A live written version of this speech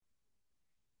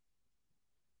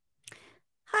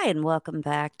Hi, and welcome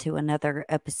back to another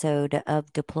episode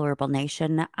of Deplorable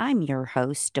Nation. I'm your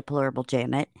host, Deplorable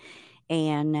Janet,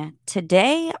 and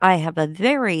today I have a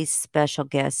very special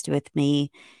guest with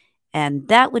me, and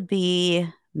that would be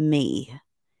me.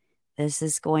 This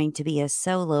is going to be a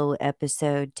solo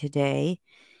episode today,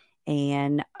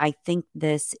 and I think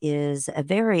this is a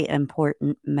very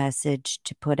important message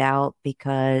to put out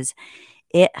because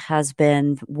it has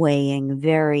been weighing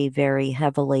very, very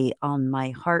heavily on my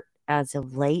heart as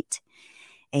of late,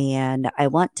 and I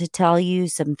want to tell you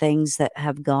some things that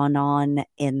have gone on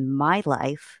in my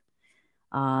life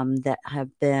that have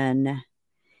been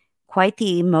quite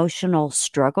the emotional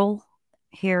struggle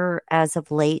here as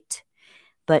of late,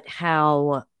 but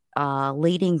how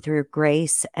leading through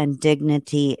grace and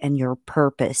dignity and your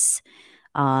purpose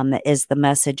is the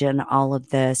message in all of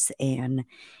this. And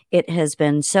it has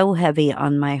been so heavy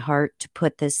on my heart to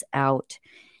put this out,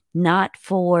 not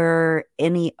for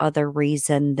any other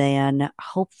reason than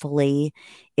hopefully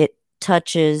it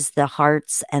touches the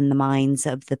hearts and the minds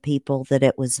of the people that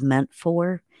it was meant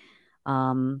for.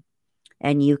 Um,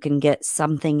 and you can get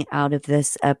something out of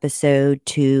this episode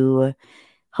to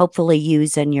hopefully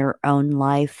use in your own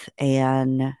life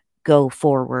and go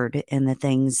forward in the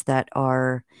things that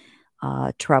are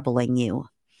troubling you.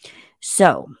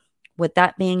 So, with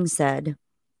that being said,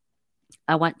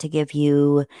 I want to give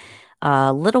you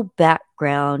a little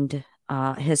background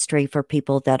history for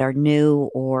people that are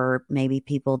new or maybe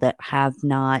people that have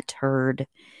not heard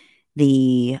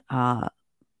the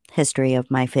history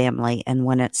of my family and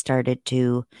when it started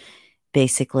to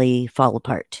basically fall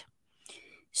apart.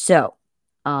 So,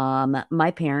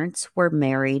 my parents were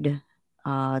married.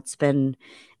 It's been,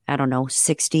 I don't know,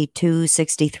 62,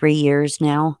 63 years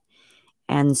now.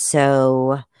 And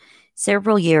so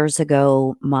several years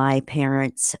ago, my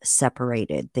parents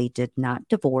separated. They did not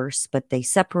divorce, but they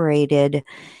separated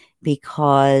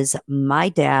because my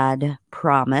dad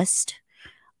promised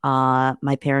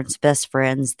my parents' best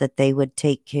friends that they would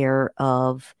take care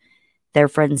of their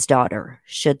friend's daughter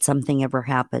should something ever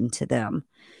happen to them.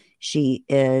 She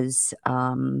is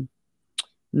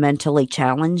mentally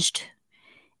challenged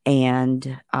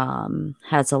and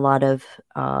has a lot of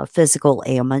physical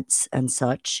ailments and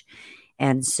such.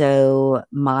 And so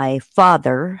my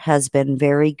father has been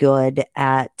very good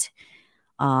at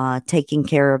taking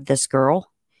care of this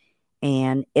girl.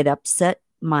 And it upset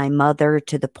my mother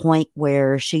to the point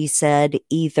where she said,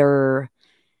 either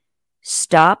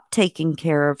stop taking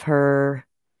care of her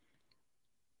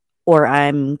or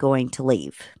I'm going to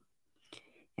leave.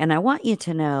 And I want you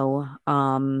to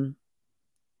know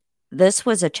this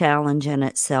was a challenge in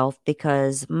itself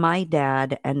because my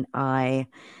dad and I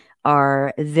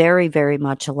are very, very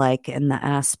much alike in the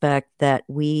aspect that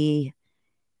we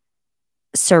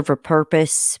serve a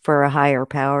purpose for a higher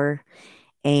power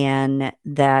and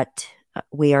that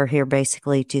we are here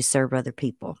basically to serve other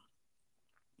people.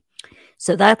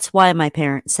 So that's why my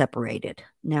parents separated.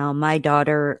 Now, my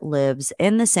daughter lives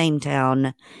in the same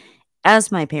town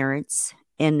as my parents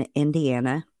in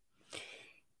Indiana.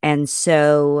 And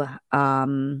so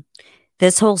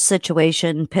this whole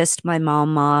situation pissed my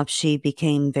mom off. She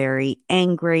became very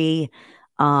angry,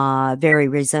 very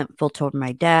resentful toward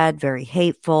my dad, very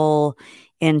hateful,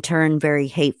 in turn, very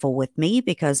hateful with me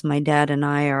because my dad and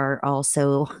I are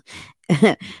also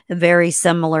very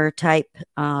similar type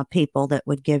people that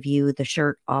would give you the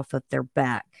shirt off of their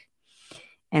back.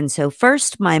 And so,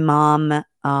 first, my mom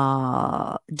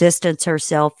distanced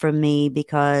herself from me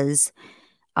because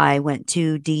I went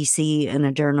to DC in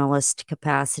a journalist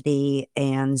capacity.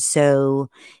 And so,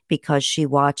 because she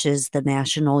watches the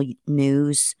national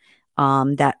news,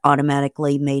 that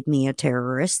automatically made me a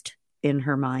terrorist in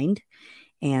her mind.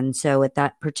 And so, at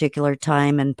that particular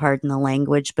time, and pardon the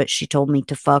language, but she told me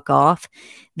to fuck off,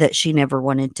 that she never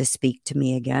wanted to speak to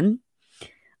me again.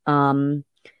 Um,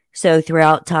 so,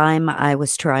 throughout time, I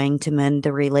was trying to mend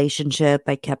the relationship.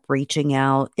 I kept reaching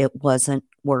out, it wasn't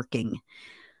working.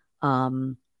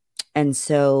 Um, and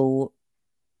so,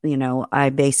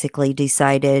 I basically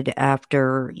decided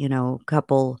after, a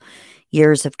couple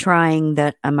years of trying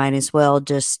that I might as well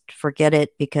just forget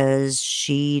it because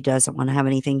she doesn't want to have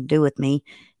anything to do with me,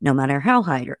 no matter how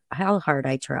hard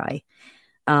I try.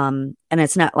 And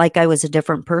it's not like I was a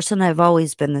different person. I've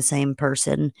always been the same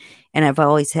person, and I've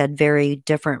always had very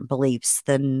different beliefs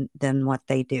than what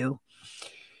they do.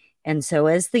 And so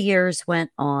as the years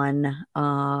went on,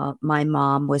 my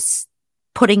mom was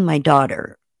putting my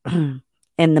daughter in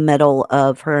the middle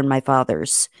of her and my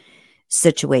father's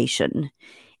situation.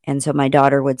 And so my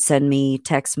daughter would send me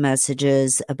text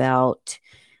messages about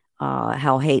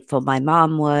how hateful my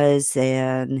mom was.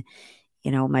 And,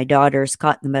 my daughter's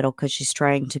caught in the middle because she's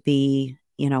trying to be,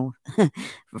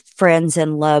 friends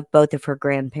and loved both of her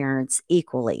grandparents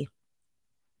equally.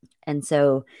 And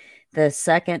so the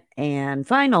second and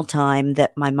final time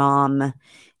that my mom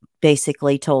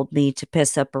basically told me to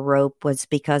piss up a rope was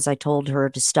because I told her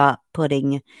to stop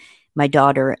putting my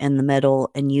daughter in the middle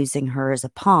and using her as a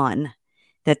pawn,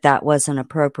 that wasn't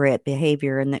appropriate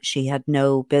behavior and that she had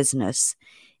no business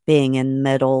being in the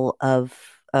middle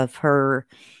of her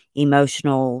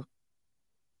emotional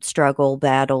struggle,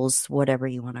 battles, whatever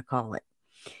you want to call it.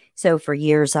 So for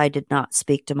years I did not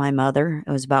speak to my mother.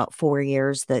 It was about 4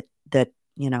 years that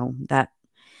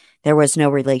there was no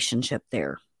relationship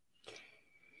there.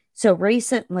 So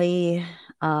recently,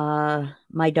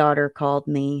 my daughter called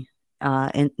me,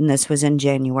 and this was in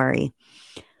January,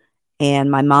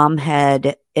 and my mom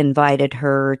had invited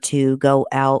her to go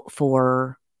out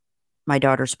for my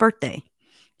daughter's birthday.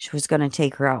 She was going to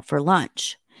take her out for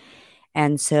lunch.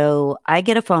 And so I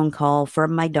get a phone call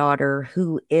from my daughter,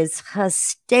 who is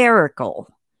hysterical,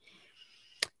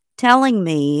 telling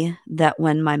me that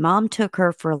when my mom took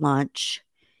her for lunch,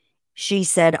 she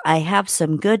said, "I have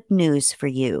some good news for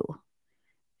you."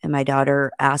 And my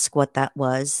daughter asked what that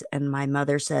was. And my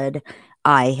mother said,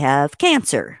 "I have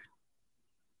cancer,"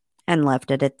 and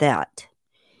left it at that.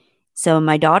 So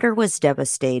my daughter was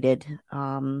devastated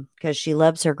because she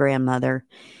loves her grandmother,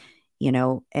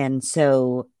 and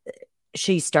so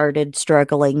she started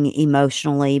struggling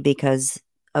emotionally because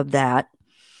of that.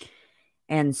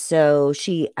 And so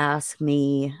she asked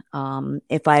me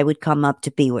if I would come up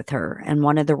to be with her. And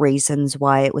one of the reasons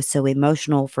why it was so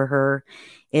emotional for her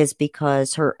is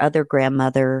because her other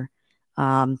grandmother,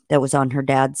 that was on her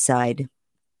dad's side,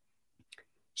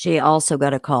 she also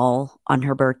got a call on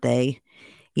her birthday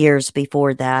years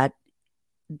before that,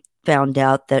 found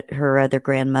out that her other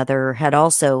grandmother had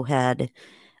also had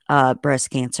breast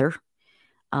cancer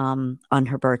on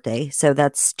her birthday. So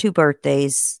that's two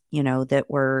birthdays, that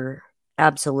were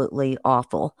absolutely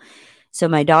awful. So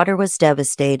my daughter was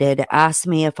devastated, asked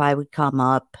me if I would come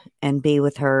up and be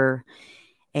with her.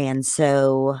 And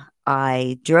so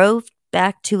I drove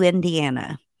back to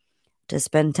Indiana to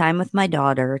spend time with my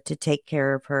daughter, to take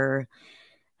care of her.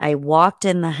 I walked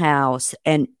in the house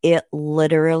and it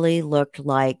literally looked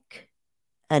like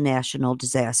a national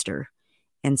disaster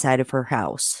inside of her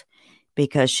house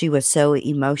because she was so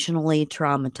emotionally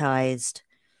traumatized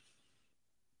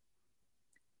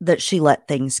that she let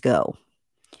things go.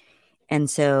 And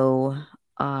so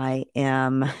I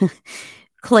am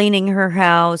cleaning her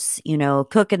house,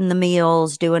 cooking the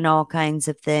meals, doing all kinds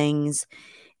of things.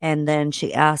 And then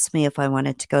she asked me if I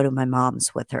wanted to go to my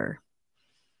mom's with her.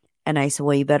 And I said,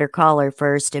 "Well, you better call her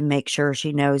first and make sure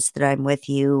she knows that I'm with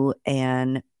you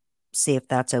and see if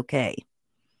that's okay."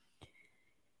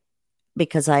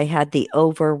 Because I had the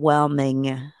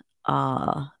overwhelming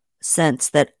uh, sense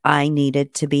that I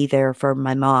needed to be there for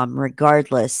my mom,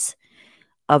 regardless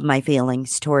of my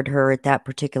feelings toward her at that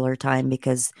particular time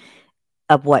because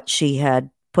of what she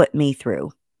had put me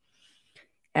through.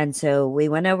 And so we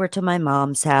went over to my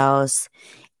mom's house,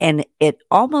 and it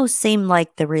almost seemed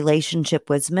like the relationship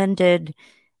was mended.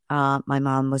 My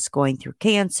mom was going through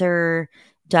cancer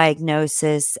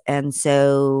diagnosis, and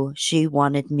so she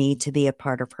wanted me to be a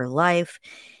part of her life.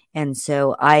 And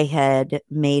so I had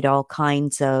made all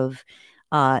kinds of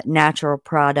natural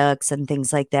products and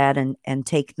things like that, and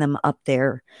take them up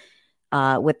there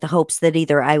with the hopes that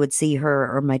either I would see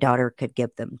her or my daughter could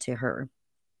give them to her.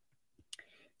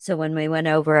 So when we went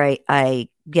over, I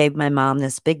gave my mom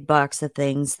this big box of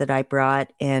things that I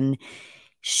brought, and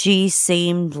she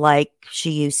seemed like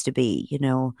she used to be,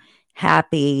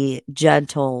 happy,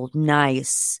 gentle,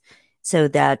 nice. So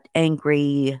that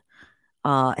angry,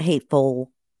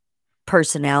 hateful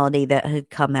personality that had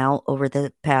come out over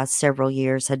the past several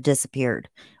years had disappeared,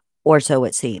 or so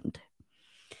it seemed.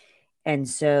 And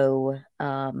so,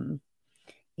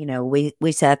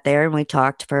 we sat there and we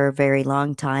talked for a very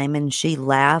long time, and she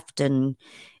laughed, and,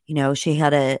 she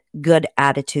had a good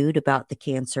attitude about the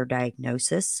cancer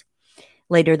diagnosis.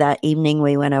 Later that evening,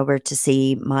 we went over to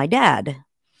see my dad,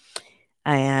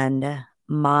 and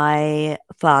my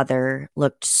father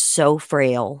looked so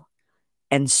frail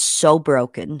and so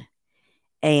broken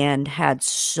and had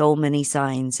so many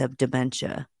signs of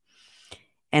dementia.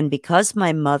 And because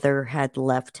my mother had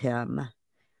left him,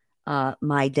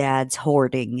 my dad's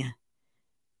hoarding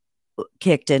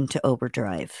kicked into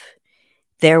overdrive.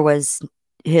 There was,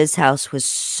 his house was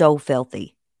so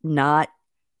filthy, not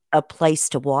a place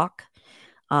to walk.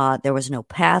 There was no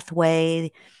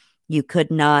pathway. You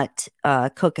could not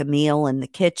cook a meal in the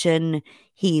kitchen.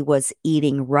 He was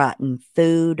eating rotten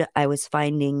food. I was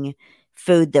finding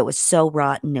food that was so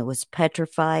rotten it was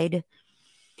petrified.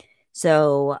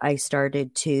 So I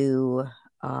started to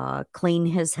clean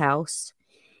his house.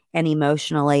 And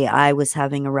emotionally, I was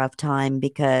having a rough time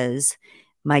because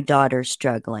my daughter's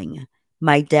struggling.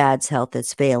 My dad's health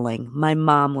is failing. My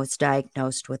mom was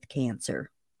diagnosed with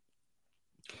cancer.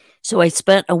 So I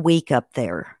spent a week up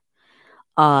there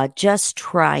just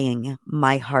trying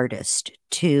my hardest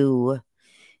to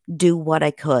do what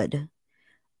I could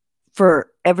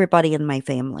for everybody in my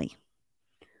family.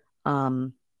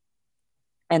 Um,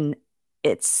 and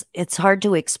it's hard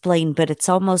to explain, but it's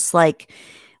almost like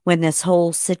when this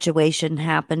whole situation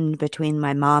happened between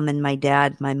my mom and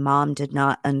my mom did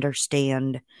not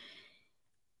understand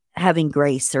having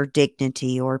grace or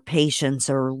dignity or patience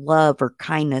or love or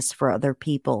kindness for other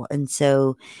people. And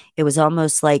so it was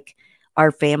almost like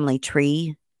our family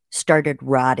tree started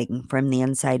rotting from the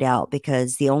inside out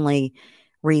because the only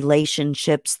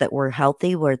relationships that were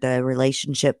healthy were the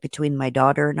relationship between my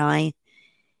daughter and I.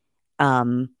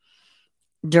 Um,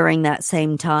 During that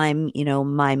same time,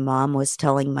 my mom was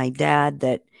telling my dad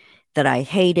that I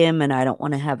hate him and I don't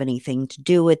want to have anything to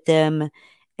do with them.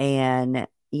 And,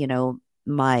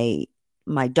 my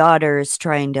my daughter's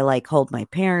trying to like hold my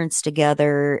parents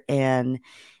together and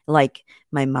like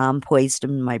my mom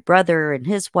poisoned my brother and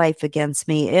his wife against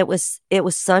me. It was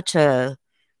such an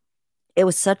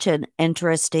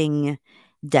interesting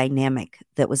dynamic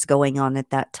that was going on at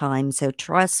that time. So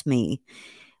trust me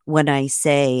when I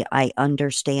say I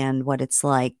understand what it's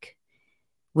like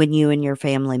when you and your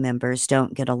family members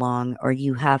don't get along or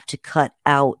you have to cut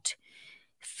out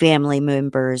family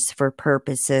members for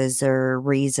purposes or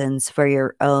reasons for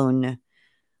your own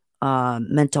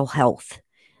mental health.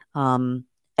 Um,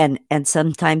 and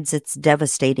sometimes it's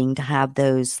devastating to have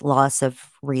those loss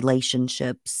of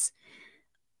relationships.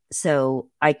 So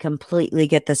I completely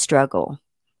get the struggle.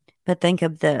 But think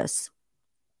of this: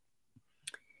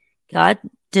 God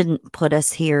didn't put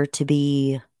us here to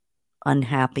be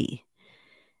unhappy.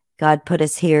 God put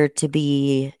us here to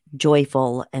be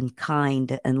joyful and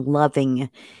kind and loving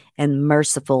and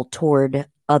merciful toward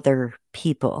other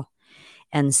people.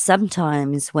 And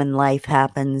sometimes when life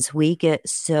happens, we get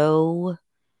so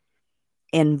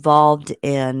involved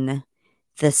in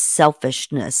the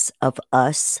selfishness of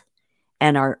us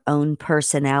and our own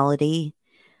personality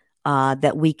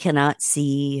that we cannot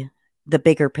see the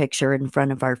bigger picture in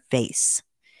front of our face.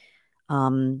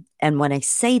 And when I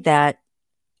say that,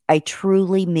 I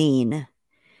truly mean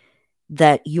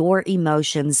that your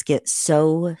emotions get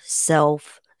so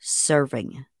self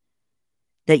serving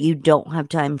that you don't have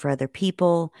time for other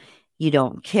people. You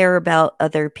don't care about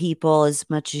other people as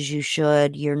much as you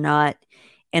should. You're not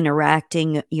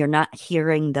interacting. You're not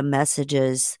hearing the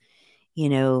messages,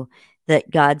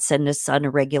 that God sends us on a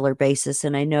regular basis.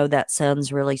 And I know that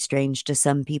sounds really strange to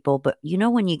some people, but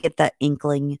when you get that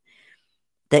inkling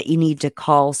that you need to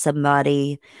call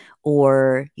somebody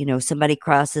or, somebody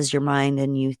crosses your mind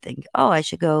and you think, oh, I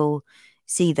should go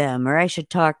see them or I should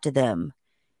talk to them,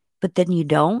 but then you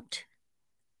don't,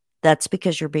 that's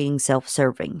because you're being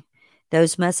self-serving.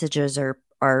 Those messages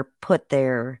are put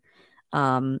there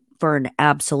for an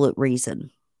absolute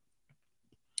reason.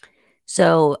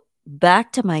 So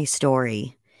back to my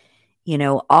story,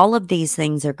 all of these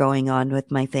things are going on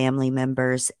with my family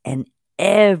members, and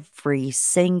every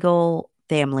single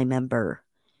family member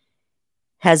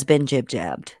has been jib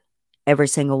jabbed. Every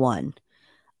single one.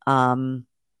 Um,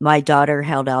 my daughter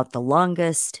held out the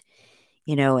longest,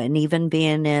 and even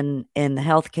being in the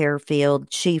healthcare field,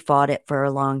 she fought it for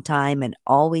a long time and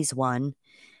always won.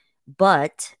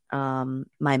 But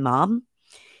my mom,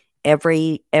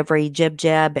 every jib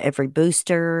jab, every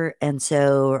booster, and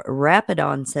so rapid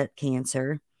onset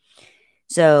cancer.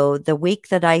 So the week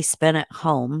that I spent at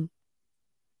home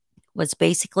was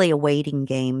basically a waiting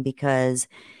game because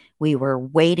we were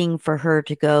waiting for her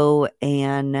to go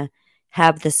and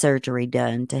have the surgery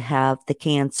done to have the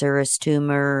cancerous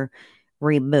tumor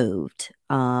removed.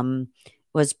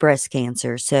 Was breast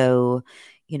cancer. So,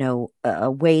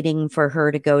 waiting for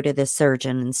her to go to the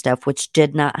surgeon and stuff, which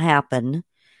did not happen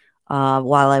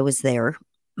while I was there.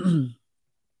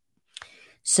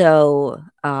 So,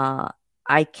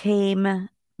 I came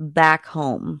back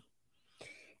home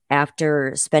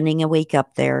after spending a week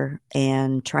up there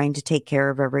and trying to take care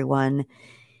of everyone.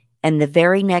 And the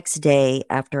very next day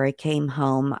after I came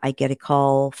home, I get a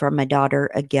call from my daughter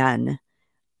again,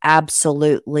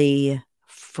 absolutely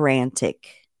frantic.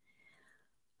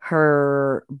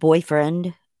 Her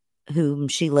boyfriend, whom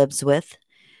she lives with,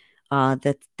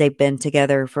 that they've been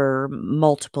together for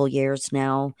multiple years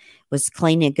now, was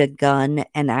cleaning a gun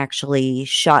and actually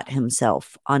shot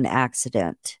himself on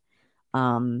accident.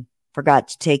 Forgot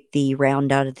to take the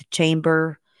round out of the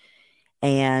chamber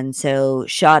And so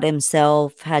shot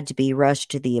himself, had to be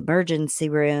rushed to the emergency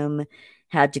room,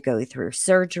 had to go through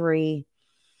surgery.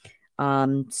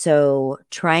 So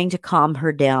trying to calm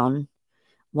her down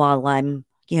while I'm,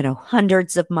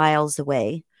 hundreds of miles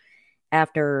away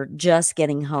after just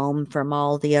getting home from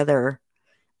all the other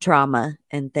trauma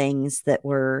and things that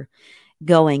were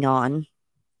going on.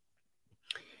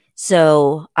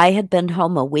 So I had been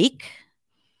home a week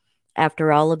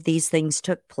after all of these things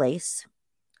took place,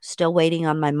 still waiting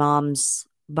on my mom's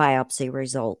biopsy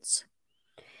results.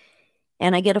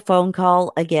 And I get a phone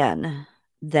call again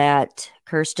that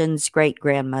Kirsten's great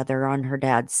grandmother on her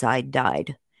dad's side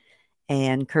died.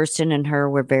 And Kirsten and her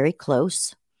were very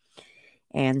close.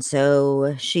 And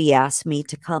so she asked me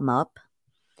to come up.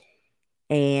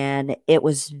 And it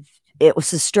was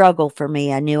a struggle for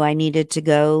me. I knew I needed to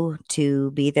go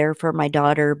to be there for my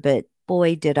daughter, but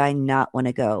boy, did I not want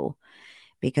to go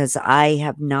because I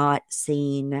have not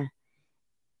seen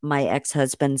my ex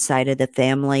husband's side of the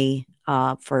family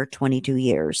for 22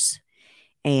 years.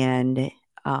 And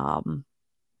um,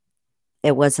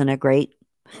 it wasn't a great.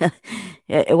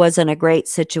 It wasn't a great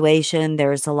situation.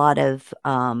 There's a lot of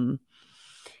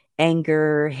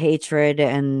anger, hatred,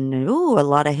 and a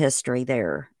lot of history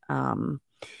there.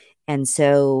 And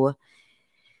so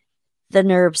the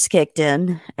nerves kicked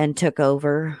in and took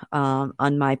over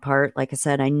on my part. Like I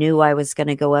said, I knew I was going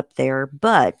to go up there,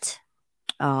 but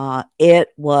it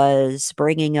was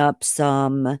bringing up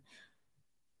some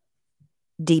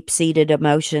deep seated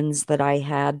emotions that I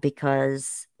had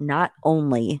because not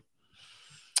only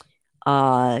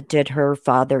did her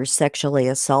father sexually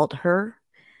assault her,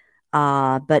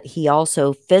 but he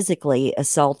also physically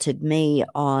assaulted me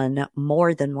on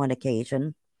more than one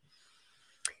occasion.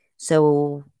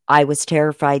 So I was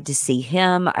terrified to see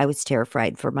him. I was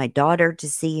terrified for my daughter to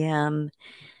see him.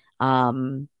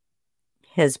 Um,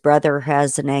 his brother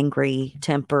has an angry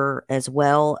temper as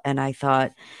well. And I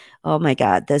thought, oh my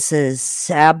God, this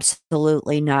is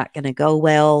absolutely not going to go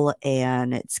well.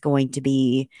 And it's going to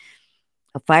be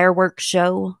a fireworks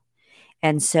show.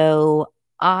 And so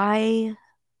I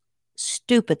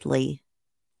stupidly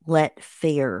let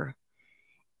fear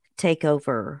take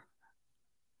over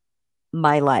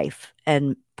my life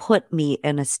and put me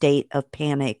in a state of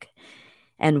panic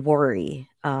and worry.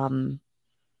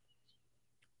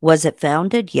 Was it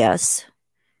founded? Yes.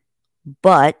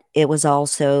 But it was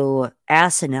also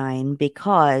asinine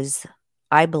because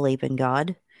I believe in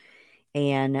God,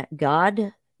 and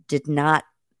God did not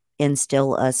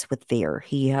instill us with fear.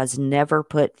 He has never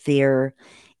put fear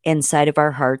inside of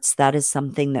our hearts. That is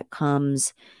something that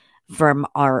comes from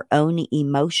our own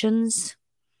emotions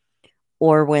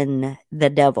or when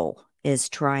the devil is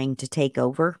trying to take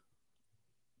over.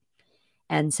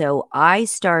 And so I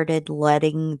started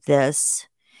letting this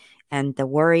and the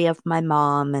worry of my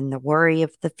mom and the worry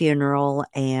of the funeral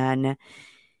and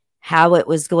how it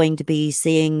was going to be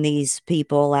seeing these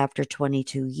people after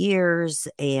 22 years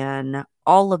and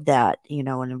all of that,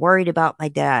 and worried about my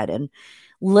dad and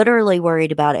literally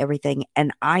worried about everything.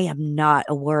 And I am not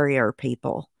a worrier,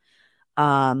 people.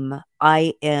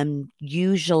 I am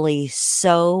usually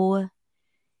so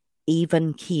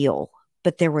even keel,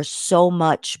 but there was so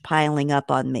much piling up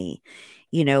on me,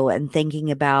 and thinking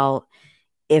about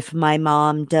if my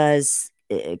mom does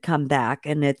come back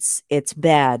and it's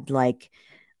bad, like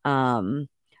um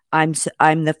I'm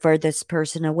the furthest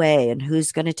person away, and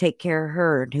who's going to take care of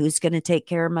her, and who's going to take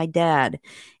care of my dad,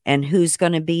 and who's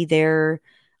going to be there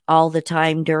all the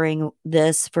time during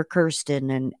this for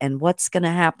Kirsten, and what's going to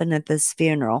happen at this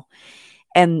funeral.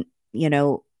 And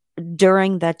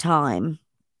during that time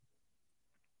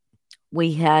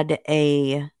we had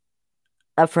a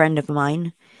friend of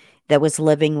mine that was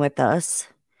living with us.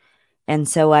 And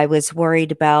so I was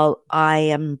worried about I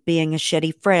am being a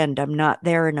shitty friend. I'm not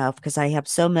there enough because I have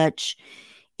so much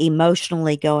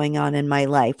emotionally going on in my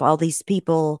life. All these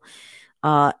people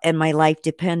in my life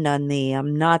depend on me.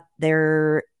 I'm not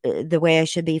there the way I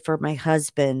should be for my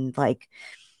husband. Like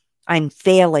I'm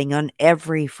failing on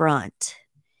every front.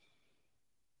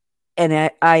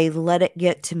 And I let it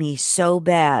get to me so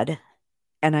bad.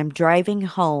 And I'm driving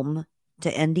home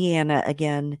to Indiana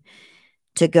again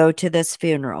to go to this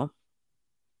funeral.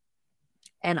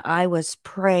 And I was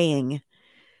praying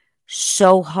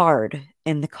so hard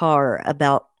in the car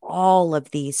about all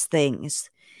of these things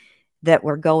that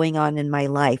were going on in my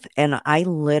life. And I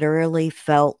literally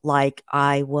felt like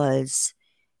I was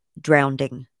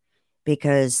drowning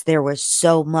because there was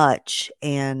so much.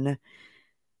 And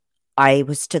I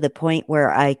was to the point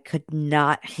where I could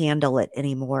not handle it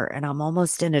anymore. And I'm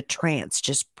almost in a trance,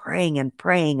 just praying and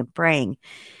praying and praying.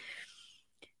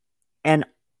 And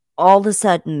all of a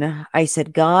sudden, I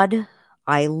said, God,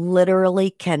 I literally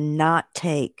cannot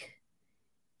take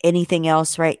anything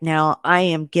else right now. I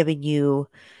am giving you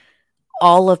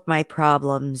all of my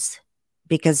problems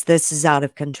because this is out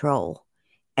of control.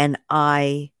 And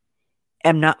I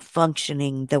am not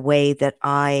functioning the way that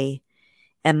I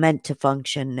am meant to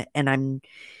function. And I'm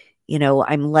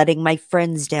letting my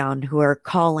friends down who are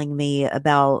calling me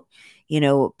about,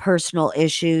 personal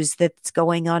issues that's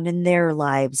going on in their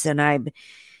lives. And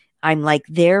I'm like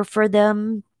there for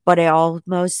them, but I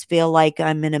almost feel like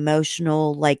I'm an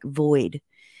emotional like void.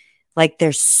 Like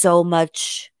there's so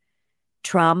much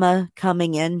trauma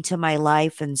coming into my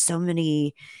life and so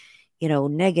many,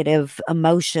 negative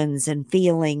emotions and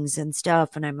feelings and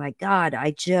stuff. And I'm like, God,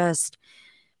 I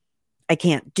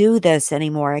can't do this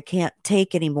anymore. I can't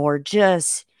take anymore.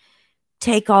 Just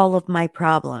take all of my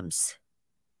problems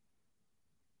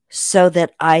so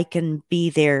that I can be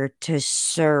there to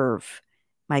serve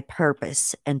my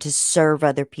purpose and to serve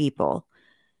other people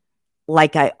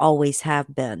like I always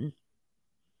have been.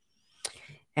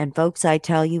 And folks, I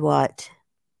tell you what,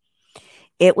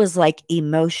 it was like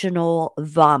emotional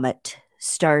vomit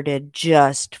started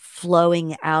just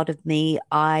flowing out of me.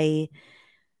 I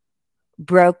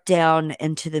broke down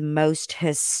into the most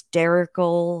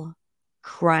hysterical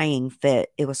crying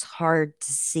fit. It was hard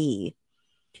to see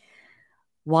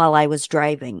while I was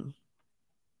driving.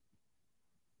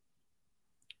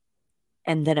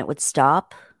 And then it would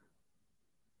stop.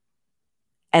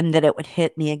 And then it would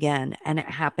hit me again. And it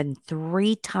happened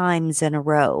 3 times in a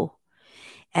row.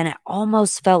 And it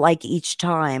almost felt like each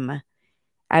time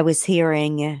I was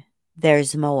hearing,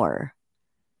 there's more.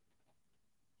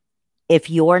 If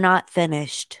you're not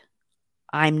finished,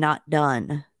 I'm not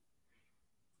done.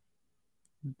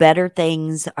 Better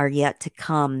things are yet to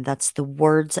come. That's the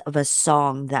words of a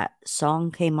song. That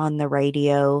song came on the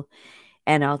radio.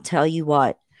 And I'll tell you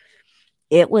what,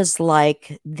 it was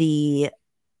like the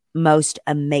most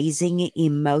amazing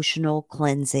emotional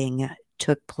cleansing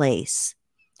took place.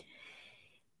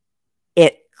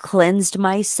 It cleansed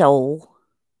my soul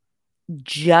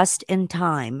just in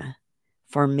time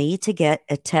for me to get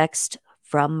a text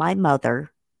from my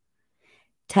mother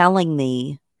telling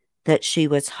me that she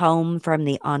was home from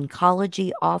the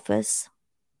oncology office.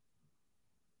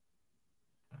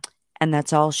 And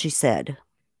that's all she said.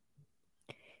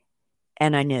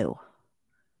 And I knew.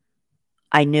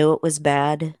 I knew it was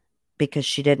bad because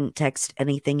she didn't text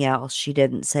anything else. She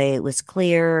didn't say it was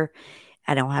clear.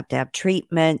 I don't have to have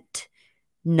treatment.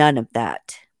 None of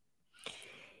that.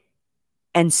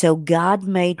 And so God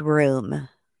made room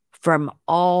from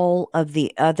all of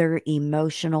the other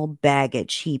emotional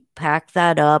baggage. He packed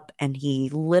that up and he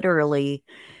literally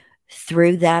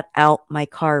threw that out my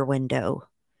car window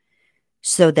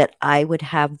so that I would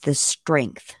have the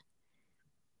strength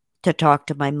to talk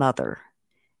to my mother.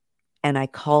 And I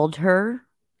called her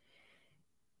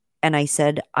and I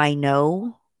said, I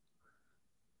know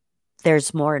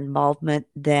there's more involvement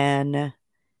than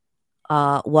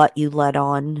what you let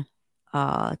on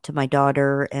to my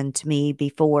daughter and to me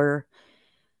before,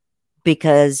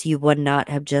 because you would not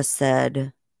have just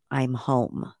said, I'm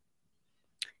home.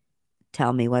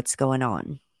 Tell me what's going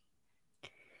on.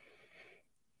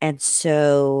 And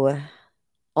so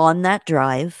on that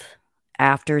drive,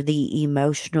 after the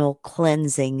emotional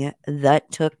cleansing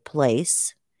that took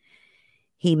place,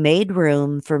 he made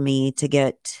room for me to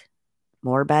get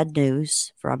more bad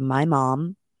news from my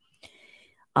mom.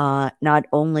 Not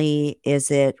only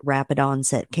is it rapid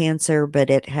onset cancer, but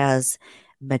it has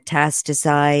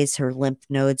metastasized. Her lymph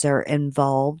nodes are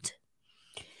involved.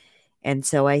 And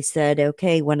so I said,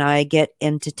 okay, when I get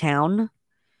into town,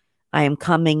 I am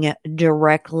coming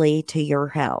directly to your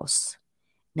house.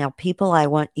 Now, people, I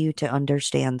want you to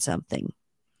understand something.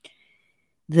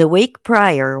 The week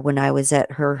prior, when I was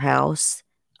at her house,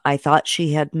 I thought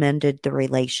she had mended the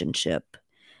relationship,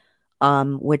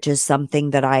 which is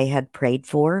something that I had prayed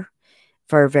for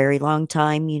a very long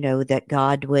time, that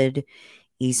God would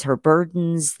ease her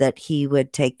burdens, that he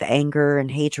would take the anger and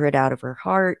hatred out of her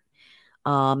heart,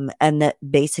 and that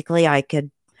basically I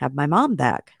could have my mom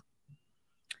back.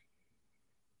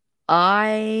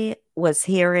 I was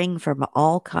hearing from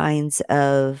all kinds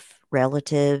of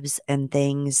relatives and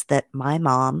things that my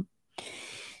mom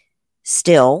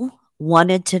still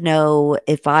wanted to know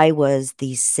if I was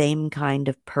the same kind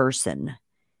of person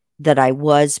that I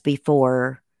was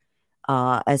before,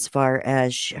 as far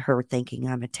as her thinking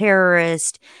I'm a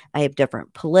terrorist. I have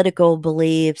different political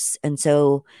beliefs. And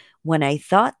so when I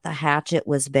thought the hatchet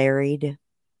was buried,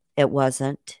 it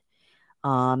wasn't.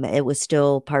 It was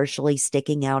still partially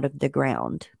sticking out of the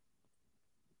ground.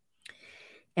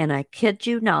 And I kid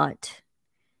you not,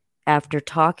 after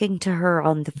talking to her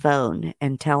on the phone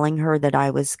and telling her that I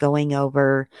was going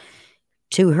over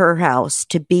to her house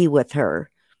to be with her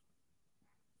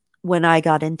when I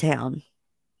got in town,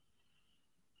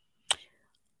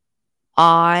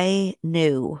 I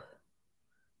knew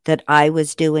that I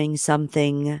was doing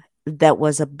something that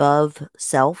was above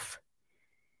self,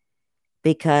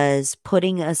 because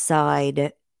putting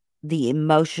aside the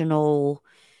emotional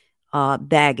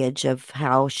baggage of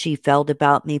how she felt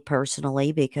about me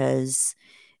personally, because,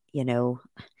 you know,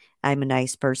 I'm a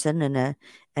nice person and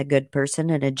a good person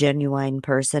and a genuine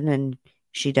person, and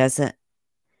she doesn't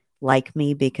like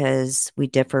me because we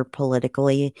differ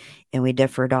politically and we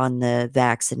differed on the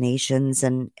vaccinations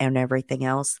and everything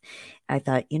else. I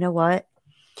thought, you know what?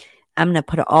 I'm going to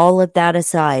put all of that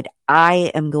aside.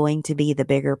 I am going to be the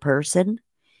bigger person.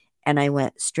 And I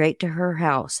went straight to her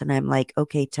house and I'm like,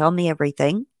 okay, tell me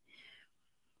everything.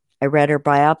 I read her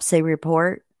biopsy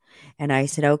report and I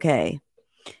said, okay,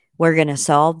 we're going to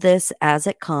solve this as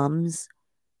it comes.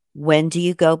 When do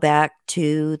you go back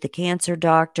to the cancer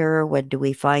doctor? When do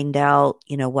we find out,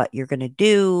 what you're going to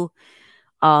do?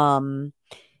 Um,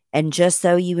 and just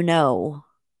so you know,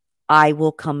 I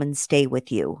will come and stay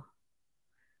with you,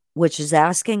 which is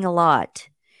asking a lot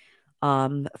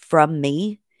from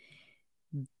me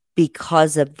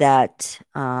because of that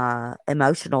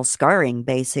emotional scarring,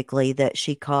 basically, that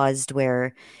she caused,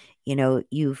 where,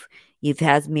 you've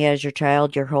had me as your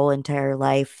child your whole entire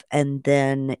life, and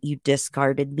then you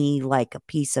discarded me like a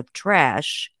piece of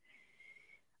trash.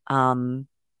 Um,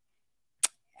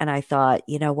 and I thought,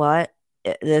 you know what?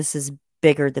 This is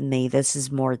bigger than me. This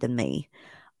is more than me.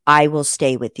 I will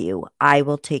stay with you. I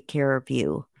will take care of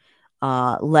you.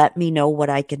 Let me know what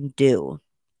I can do.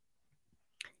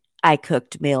 I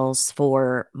cooked meals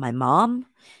for my mom.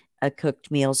 I cooked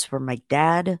meals for my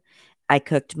dad. I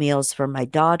cooked meals for my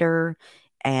daughter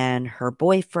and her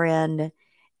boyfriend,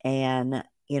 and,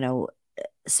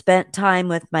 spent time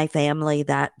with my family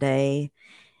that day.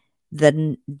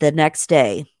 The next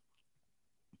day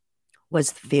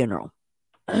was the funeral.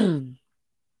 And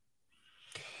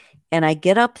I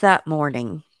get up that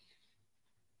morning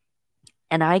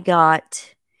and I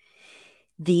got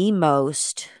the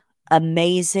most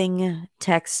amazing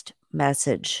text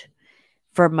message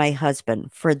from my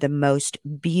husband, for the most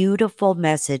beautiful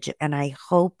message. And I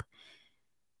hope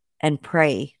and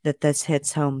pray that this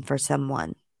hits home for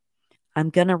someone. I'm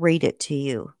going to read it to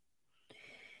you.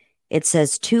 It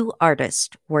says, 2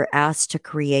 artists were asked to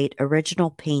create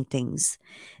original paintings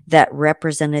that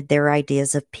represented their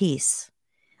ideas of peace.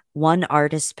 One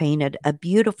artist painted a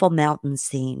beautiful mountain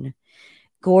scene,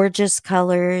 gorgeous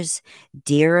colors,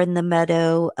 deer in the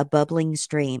meadow, a bubbling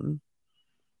stream,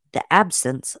 the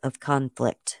absence of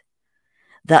conflict.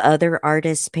 The other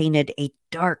artist painted a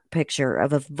dark picture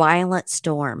of a violent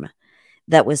storm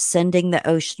that was sending the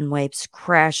ocean waves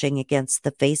crashing against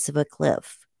the face of a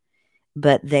cliff.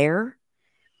 But there,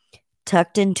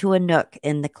 tucked into a nook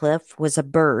in the cliff, was a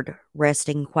bird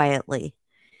resting quietly,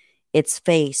 its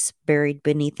face buried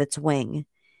beneath its wing,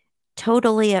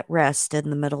 totally at rest in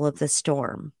the middle of the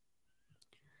storm.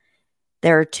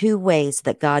 There are 2 ways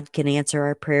that God can answer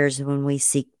our prayers when we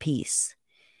seek peace.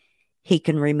 He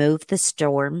can remove the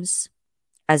storms,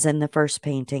 as in the first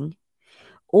painting,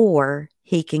 or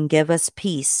he can give us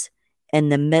peace in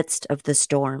the midst of the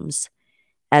storms,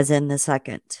 as in the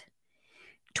second.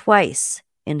 Twice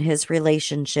in his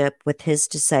relationship with his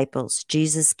disciples,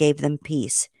 Jesus gave them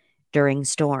peace during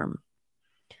storm.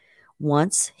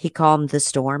 Once he calmed the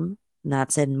storm, and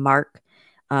that's in Mark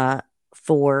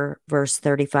 4, verse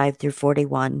 35 through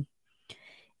 41.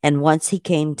 And once he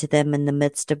came to them in the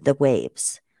midst of the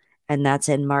waves, and that's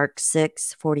in Mark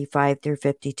 6, 45 through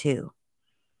 52.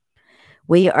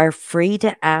 We are free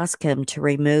to ask him to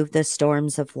remove the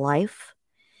storms of life,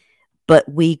 but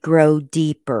we grow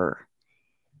deeper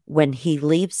when he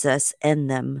leaves us in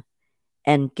them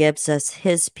and gives us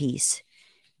his peace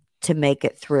to make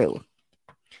it through.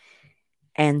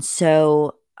 And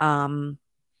so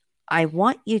I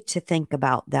want you to think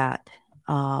about that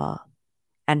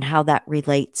and how that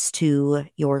relates to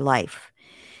your life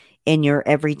in your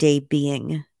everyday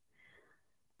being.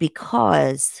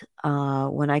 Because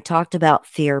when I talked about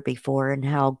fear before and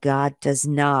how God does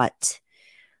not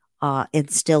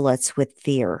instill us with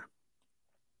fear,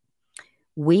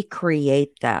 we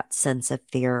create that sense of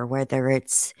fear, whether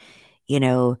it's,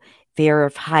 fear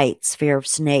of heights, fear of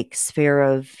snakes, fear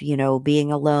of,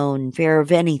 being alone, fear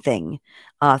of anything,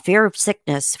 fear of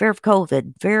sickness, fear of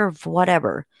COVID, fear of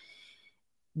whatever.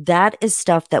 That is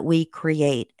stuff that we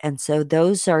create. And so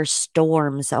those are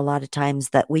storms a lot of times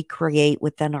that we create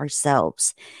within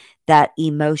ourselves, that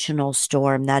emotional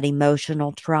storm, that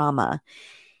emotional trauma.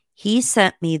 He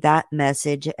sent me that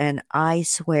message, and I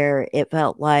swear it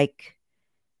felt like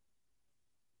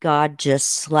God just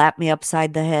slapped me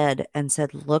upside the head and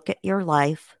said, "Look at your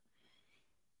life.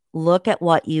 Look at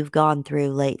what you've gone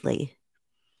through lately.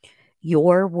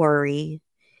 Your worry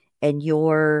and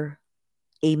your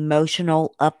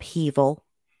emotional upheaval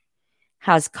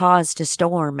has caused a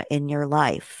storm in your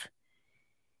life.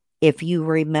 If you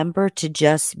remember to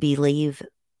just believe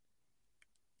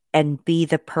and be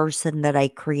the person that I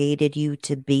created you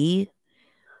to be,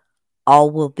 all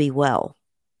will be well."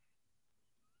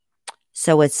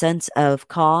 So a sense of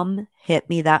calm hit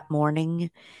me that morning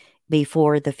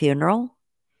before the funeral,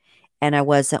 and I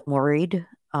wasn't worried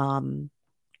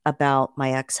about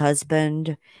my ex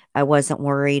husband. I wasn't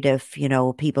worried if,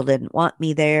 people didn't want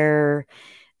me there,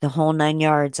 the whole 9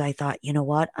 yards. I thought, you know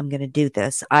what? I'm going to do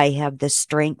this. I have the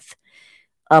strength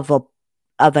of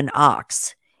an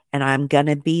ox, and I'm going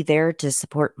to be there to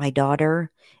support my daughter,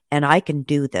 and I can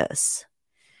do this.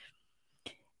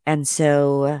 And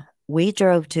so we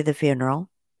drove to the funeral,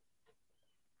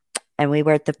 and we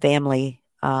were at the family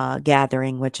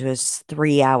gathering, which was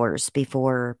 3 hours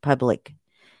before public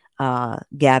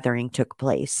gathering took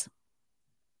place.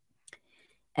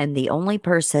 And the only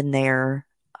person there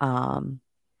um,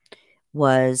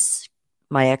 was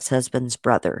my ex husband's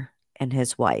brother and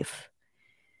his wife.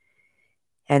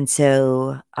 And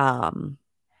so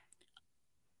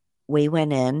we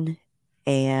went in,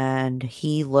 and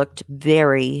he looked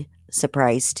very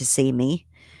surprised to see me.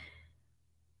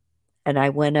 And I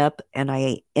went up and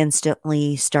I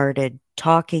instantly started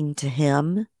talking to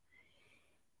him.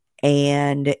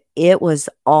 And it was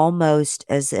almost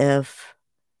as if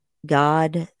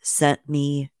God sent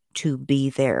me to be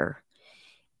there,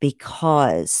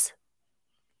 because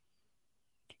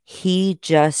he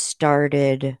just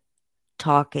started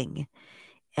talking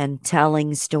and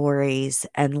telling stories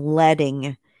and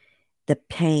letting the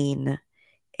pain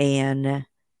and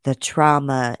the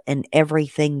trauma and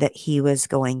everything that he was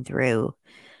going through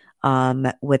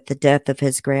with the death of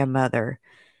his grandmother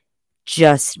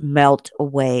just melt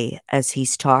away as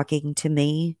he's talking to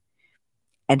me.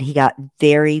 And he got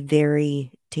very,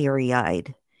 very teary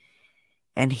eyed.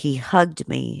 And he hugged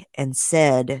me and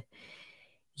said,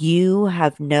 "You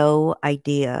have no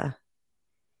idea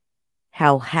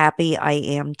how happy I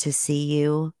am to see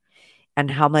you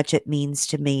and how much it means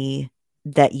to me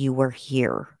that you were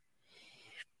here."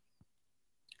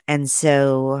 And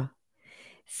so,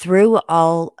 through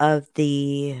all of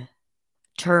the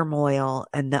turmoil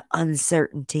and the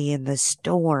uncertainty and the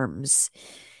storms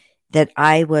that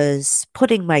I was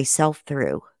putting myself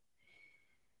through,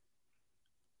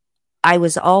 I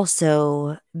was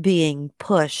also being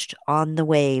pushed on the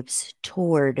waves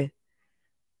toward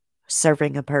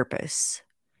serving a purpose.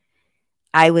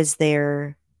 I was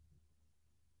there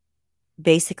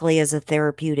basically as a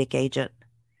therapeutic agent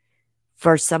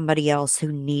for somebody else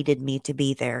who needed me to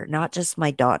be there, not just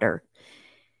my daughter,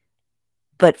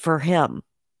 but for him.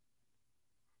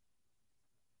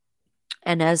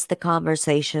 And as the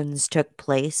conversations took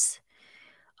place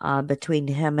between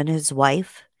him and his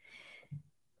wife,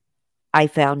 I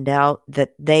found out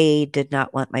that they did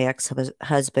not want my ex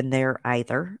husband there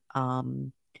either.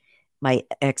 My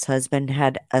ex husband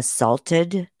had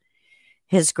assaulted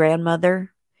his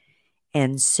grandmother,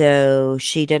 and so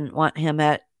she didn't want him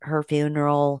at her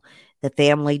funeral. The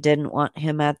family didn't want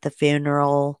him at the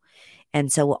funeral.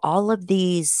 And so all of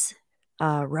these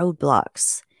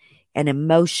roadblocks and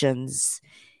emotions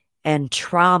and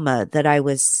trauma that I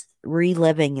was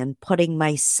reliving and putting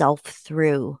myself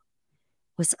through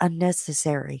was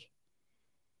unnecessary,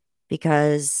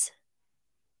 because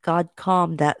God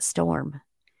calmed that storm.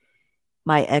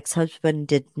 My ex husband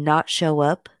did not show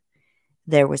up.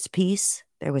 There was peace,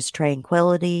 there was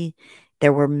tranquility,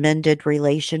 there were mended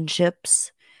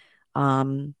relationships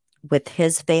with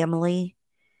his family.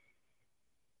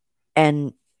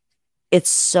 And it's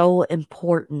so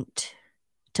important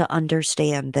to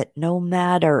understand that no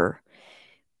matter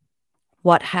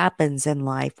what happens in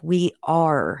life, we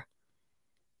are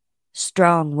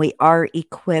strong. We are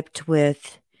equipped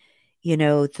with,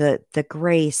 the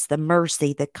grace, the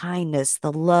mercy, the kindness,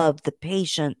 the love, the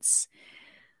patience,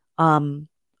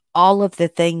 all of the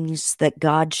things that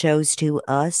God shows to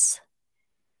us.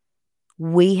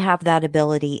 We have that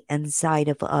ability inside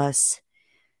of us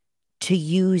to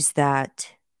use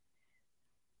that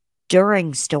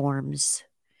during storms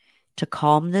to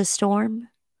calm the storm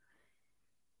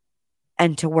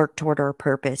and to work toward our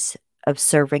purpose of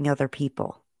serving other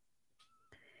people.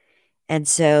 And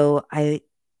so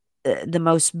the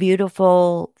most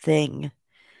beautiful thing,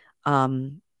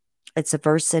 it's a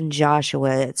verse in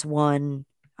Joshua, it's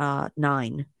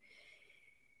 1:9.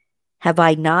 Have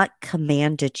I not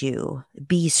commanded you?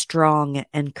 Be strong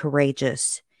and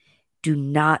courageous. Do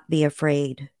not be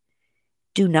afraid.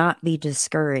 Do not be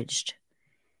discouraged,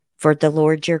 for the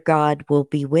Lord your God will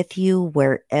be with you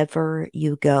wherever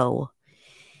you go.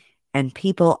 And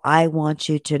people, I want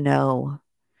you to know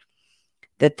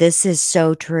that this is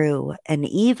so true. And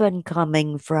even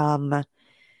coming from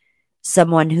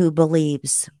someone who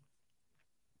believes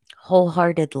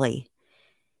wholeheartedly,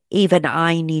 even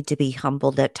I need to be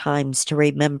humbled at times to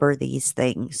remember these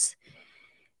things.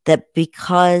 That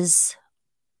because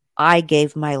I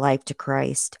gave my life to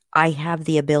Christ, I have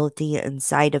the ability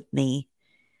inside of me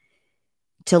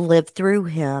to live through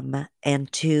him and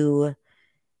to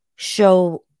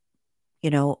show,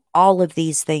 all of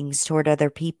these things toward other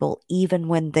people, even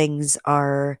when things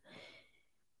are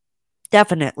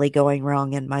definitely going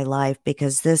wrong in my life,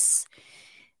 because this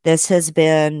has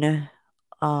been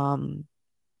um,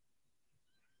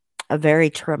 a very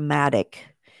traumatic,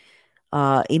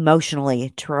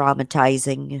 emotionally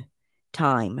traumatizing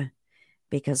time.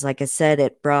 Because, like I said,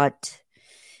 it brought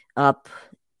up,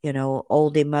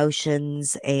 old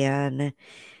emotions and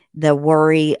the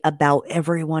worry about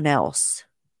everyone else.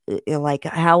 Like,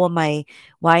 why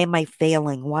am I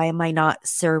failing? Why am I not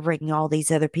serving all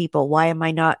these other people? Why am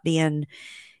I not being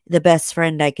the best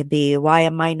friend I could be? Why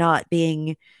am I not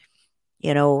being,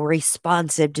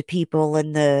 responsive to people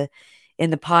in the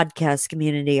podcast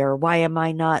community? Or why am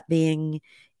I not being,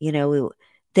 you know,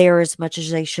 there as much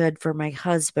as I should for my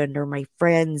husband or my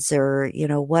friends or,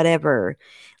 whatever.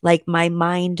 Like my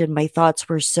mind and my thoughts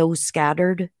were so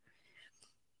scattered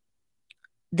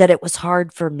that it was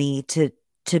hard for me to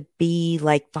be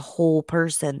like the whole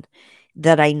person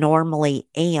that I normally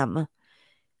am,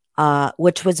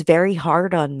 which was very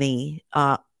hard on me.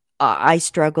 I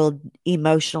struggled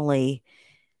emotionally,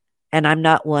 and I'm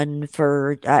not one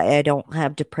for, I don't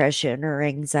have depression or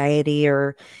anxiety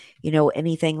or,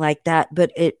 anything like that.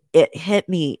 But it hit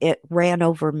me, it ran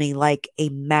over me like a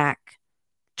Mack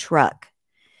truck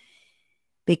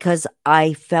because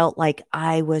I felt like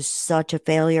I was such a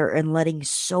failure and letting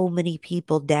so many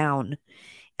people down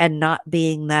and not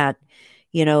being that,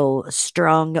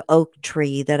 strong oak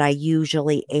tree that I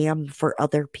usually am for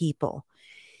other people.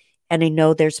 And I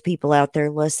know there's people out there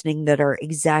listening that are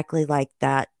exactly like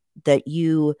that, that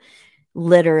you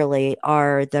literally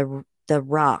are the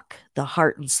rock, the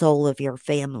heart and soul of your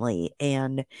family,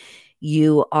 and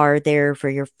you are there for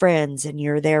your friends and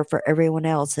you're there for everyone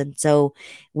else. And so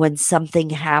when something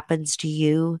happens to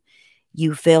you,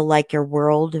 you feel like your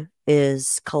world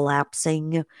is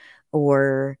collapsing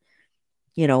or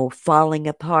falling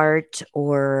apart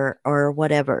or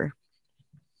whatever.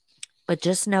 But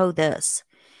just know this.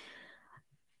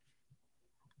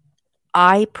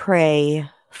 I pray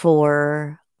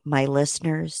for my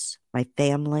listeners, my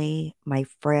family, my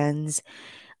friends.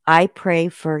 I pray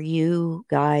for you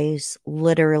guys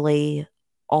literally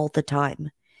all the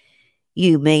time.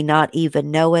 You may not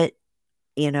even know it.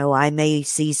 I may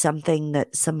see something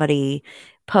that somebody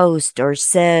posts or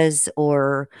says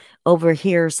or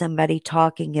overhear somebody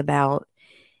talking about,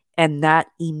 and that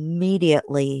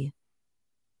immediately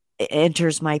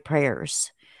enters my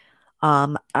prayers.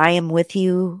 I am with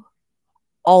you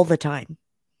all the time.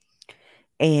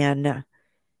 And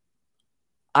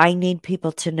I need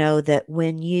people to know that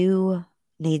when you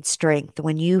need strength,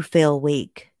 when you feel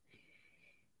weak,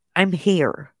 I'm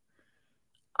here.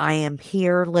 I am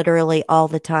here literally all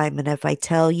the time. And if I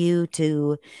tell you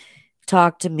to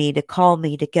talk to me, to call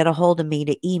me, to get a hold of me,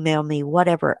 to email me,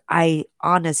 whatever, I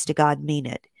honest to God mean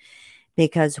it,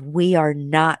 because we are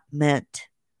not meant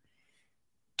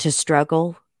to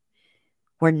struggle.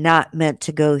 We're not meant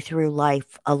to go through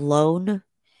life alone.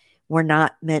 We're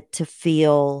not meant to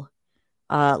feel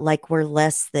like we're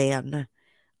less than,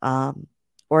 um,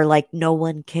 or like no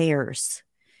one cares.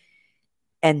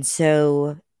 And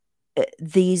so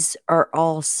these are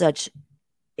all such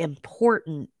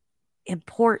important,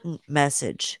 important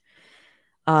message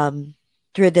um,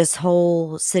 through this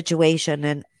whole situation.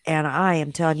 And I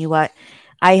am telling you what,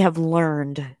 I have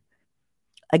learned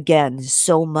again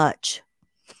so much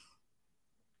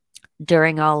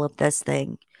during all of this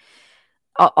thing,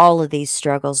 all of these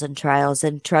struggles and trials.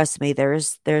 And trust me,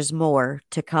 there's more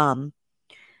to come.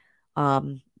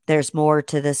 There's more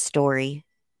to this story,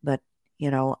 but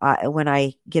when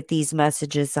I get these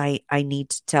messages, I need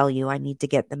to tell you, I need to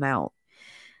get them out.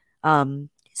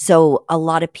 So a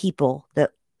lot of people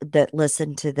that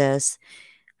listen to this,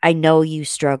 I know you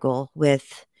struggle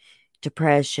with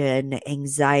depression,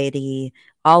 anxiety,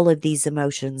 all of these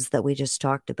emotions that we just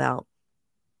talked about.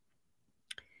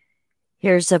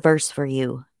 Here's a verse for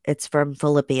you. It's from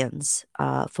Philippians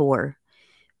 4.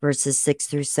 verses 6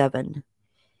 through 7.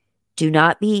 Do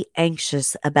not be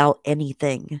anxious about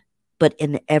anything, but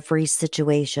in every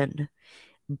situation,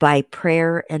 by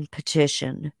prayer and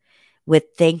petition,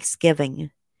 with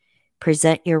thanksgiving,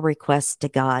 present your requests to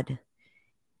God.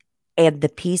 And the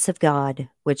peace of God,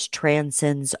 which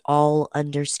transcends all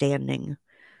understanding,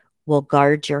 will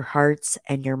guard your hearts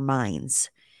and your minds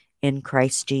in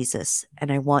Christ Jesus.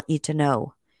 And I want you to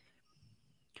know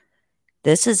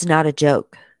this is not a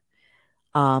joke.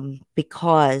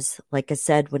 Because, like I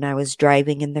said, when I was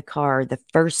driving in the car the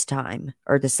first time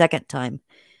or the second time,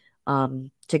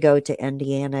 to go to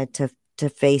Indiana to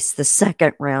face the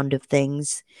second round of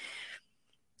things,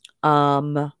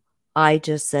 I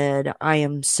just said, I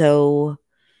am so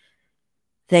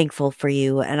thankful for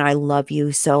you and I love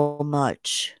you so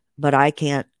much, but I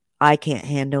can't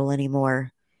handle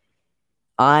anymore.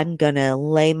 I'm going to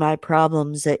lay my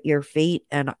problems at your feet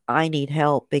and I need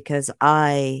help because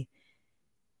I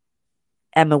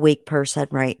am a weak person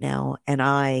right now and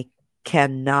I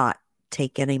cannot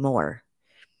take any more.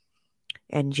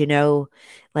 And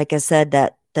like I said,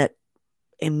 that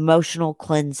emotional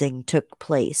cleansing took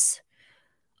place.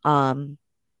 Um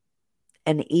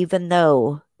and even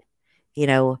though, you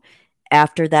know,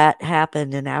 after that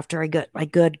happened and after I got my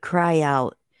good cry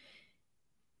out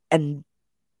and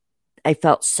I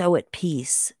felt so at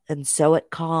peace and so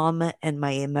at calm and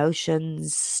my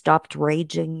emotions stopped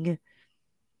raging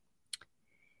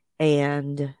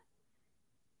and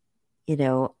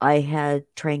I had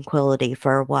tranquility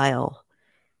for a while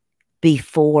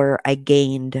before I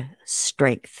gained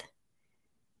strength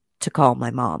to call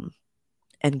my mom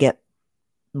and get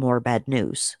more bad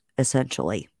news,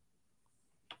 essentially.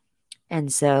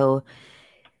 And so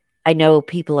I know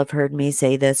people have heard me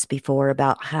say this before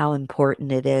about how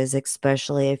important it is,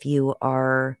 especially if you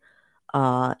are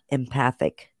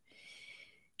empathic,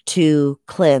 to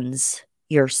cleanse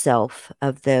yourself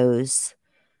of those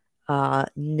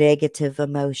negative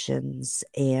emotions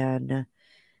and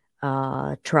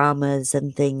traumas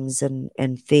and things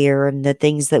and fear and the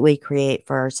things that we create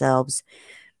for ourselves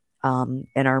in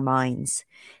our minds.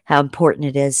 How important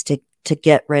it is to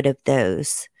get rid of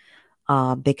those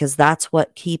because that's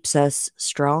what keeps us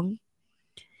strong.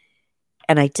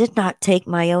 And I did not take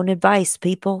my own advice,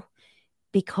 people,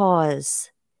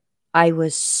 because I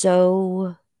was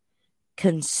so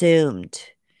consumed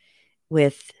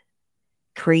with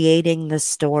creating the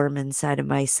storm inside of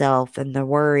myself and the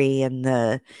worry and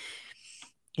the,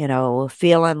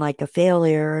 feeling like a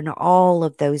failure and all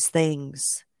of those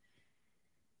things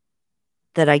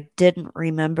that I didn't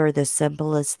remember the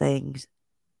simplest things.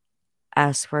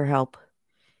 Ask for help,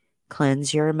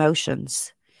 cleanse your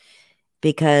emotions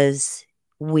because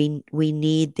we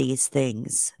need these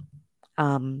things.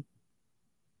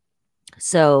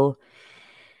 So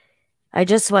I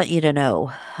just want you to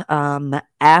know,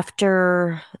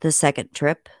 after the second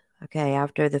trip, okay,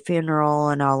 after the funeral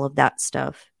and all of that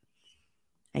stuff,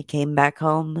 I came back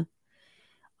home.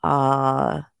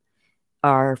 Uh,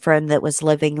 our friend that was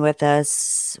living with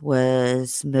us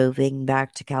was moving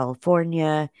back to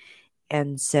California.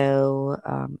 And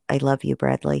so I love you,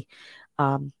 Bradley.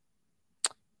 Um,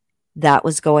 that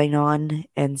was going on.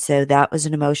 And so that was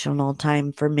an emotional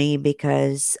time for me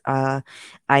because I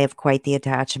have quite the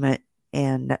attachment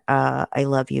and I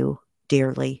love you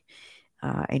dearly.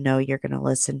 I know you're going to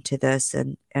listen to this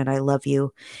and I love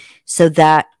you. So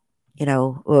that, we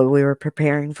were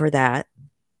preparing for that.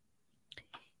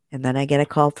 And then I get a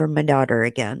call from my daughter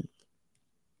again.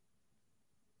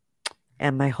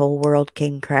 And my whole world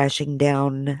came crashing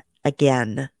down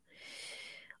again.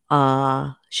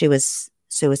 She was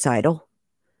suicidal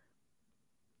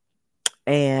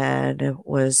and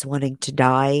was wanting to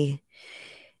die.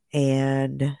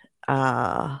 And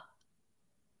I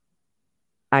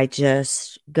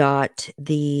just got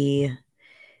the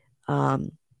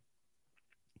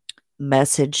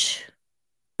message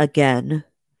again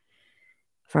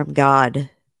from God.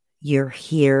 You're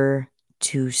here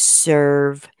to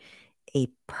serve a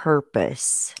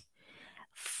purpose.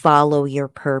 Follow your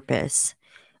purpose.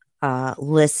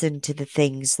 Listen to the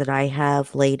things that I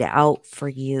have laid out for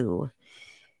you.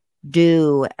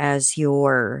 Do as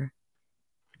you're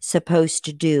supposed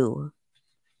to do.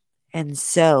 And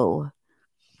so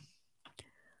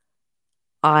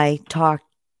I talked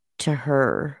to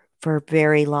her for a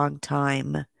very long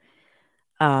time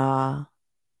uh,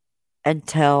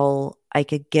 until I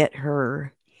could get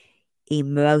her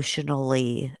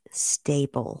emotionally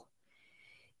stable,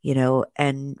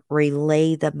 and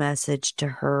relay the message to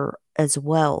her as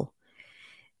well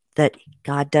that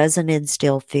God doesn't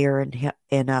instill fear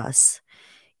in us,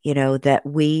 that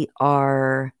we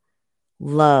are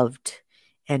loved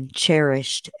and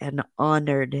cherished and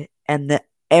honored, and that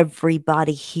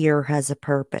everybody here has a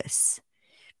purpose.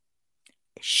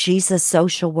 She's a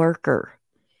social worker.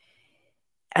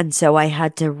 And so I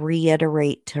had to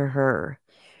reiterate to her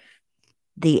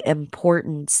the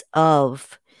importance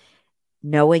of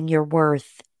knowing your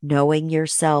worth, knowing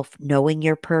yourself, knowing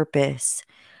your purpose,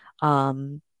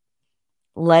 um,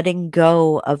 letting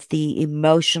go of the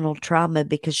emotional trauma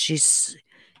because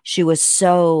she was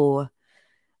so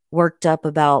worked up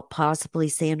about possibly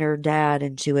seeing her dad,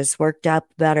 and she was worked up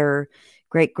about her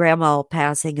great grandma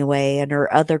passing away and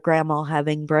her other grandma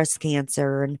having breast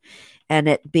cancer, and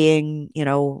it being,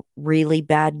 really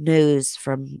bad news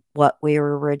from what we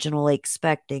were originally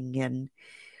expecting, and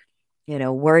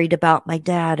worried about my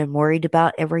dad and worried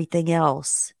about everything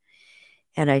else.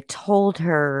 And I told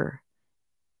her,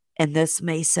 and this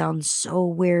may sound so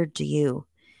weird to you,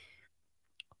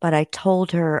 but I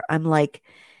told her, I'm like,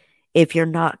 if you're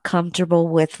not comfortable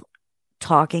with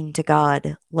talking to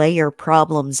God, lay your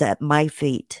problems at my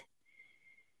feet,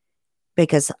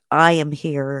 because I am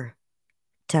here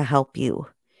to help you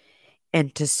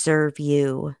and to serve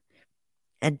you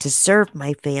and to serve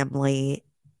my family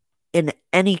in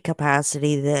any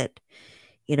capacity that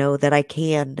I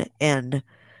can. And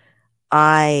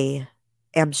I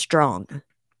am strong.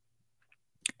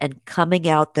 And coming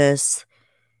out this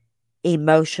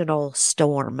emotional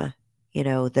storm,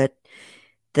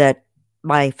 that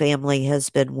my family has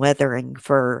been weathering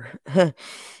for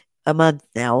a month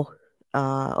now,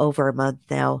 over a month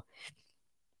now,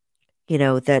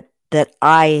 that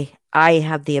I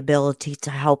have the ability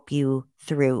to help you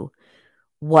through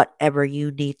whatever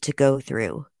you need to go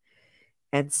through.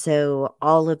 And so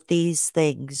all of these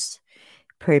things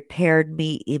prepared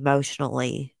me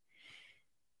emotionally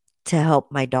to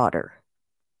help my daughter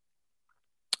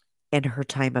in her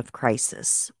time of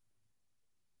crisis.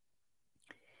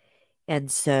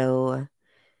 And so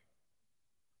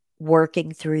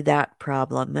working through that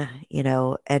problem,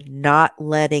 and not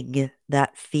letting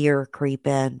that fear creep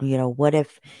in,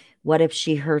 what if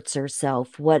she hurts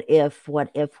herself? What if?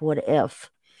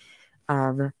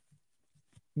 Um,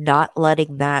 Not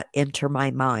letting that enter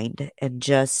my mind, and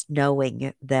just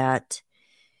knowing that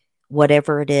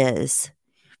whatever it is,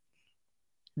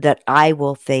 that I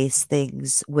will face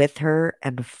things with her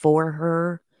and for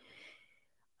her,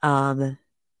 um,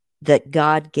 that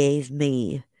God gave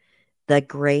me the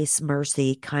grace,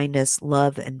 mercy, kindness,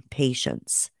 love, and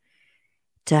patience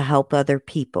to help other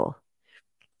people.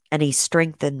 And He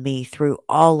strengthened me through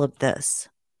all of this.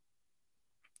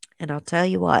 And I'll tell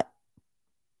you what,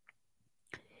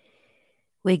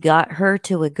 we got her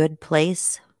to a good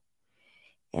place.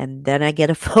 And then I get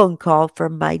a phone call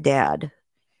from my dad,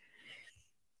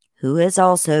 who has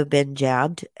also been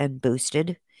jabbed and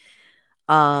boosted,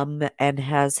 and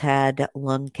has had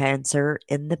lung cancer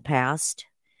in the past,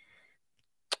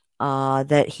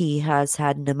 that he has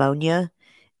had pneumonia.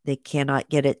 They cannot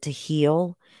get it to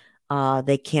heal.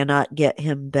 They cannot get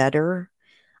him better.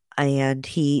 And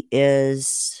he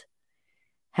is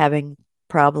having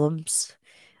problems.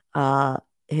 Uh,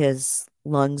 his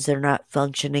lungs are not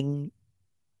functioning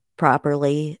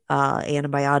properly.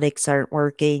 Antibiotics aren't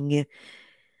working.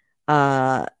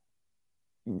 Uh,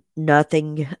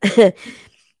 Nothing.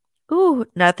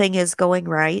 Nothing is going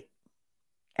right.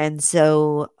 And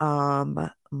so,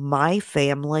 my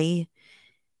family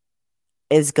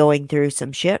is going through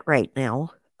some shit right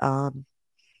now. Um,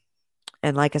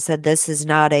 and like I said, this is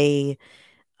not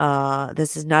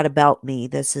about me.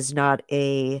 This is not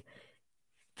a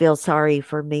feel sorry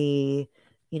for me,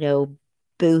 you know,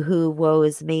 boo hoo, woe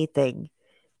is me thing.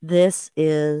 This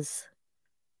is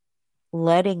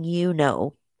letting you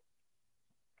know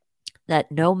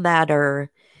that no matter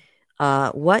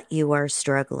what you are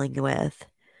struggling with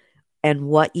and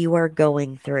what you are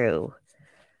going through,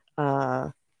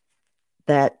 uh,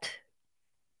 that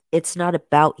it's not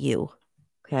about you.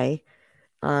 Okay.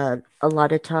 A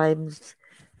lot of times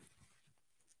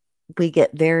we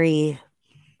get very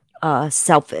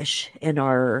selfish in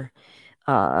our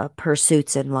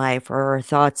pursuits in life, or our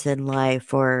thoughts in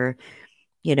life, or,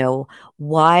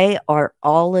 why are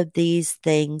all of these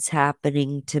things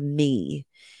happening to me?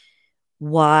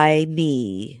 Why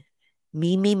me?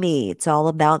 Me. It's all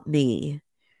about me.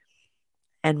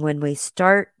 And when we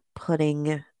start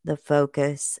putting the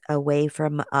focus away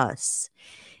from us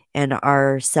and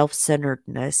our self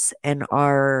centeredness and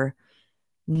our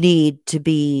need to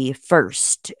be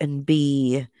first and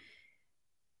be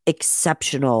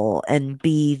exceptional and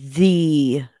be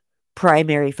the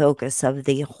primary focus of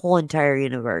the whole entire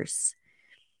universe.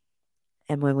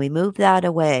 And when we move that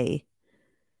away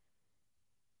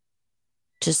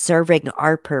to serving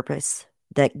our purpose,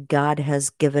 that God has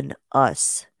given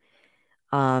us,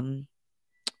 um,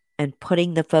 and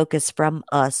putting the focus from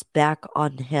us back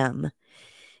on Him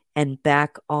and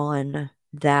back on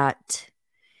that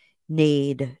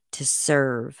need to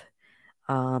serve.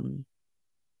 Um,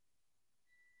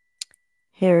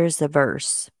 Here's a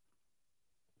verse,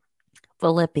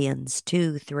 Philippians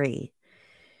 2:3.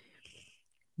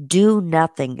 Do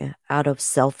nothing out of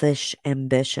selfish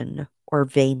ambition or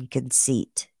vain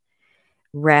conceit.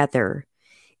 Rather,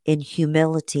 in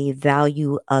humility,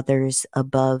 value others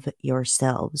above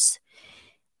yourselves.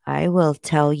 I will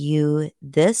tell you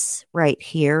this right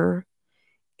here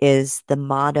is the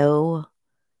motto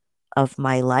of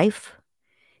my life.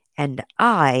 And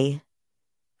I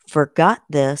forgot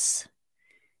this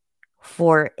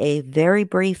for a very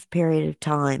brief period of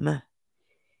time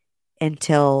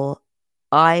until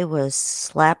I was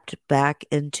slapped back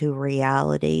into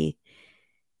reality.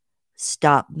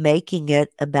 Stop making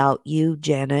it about you,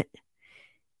 Janet.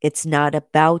 It's not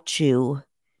about you.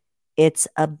 It's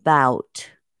about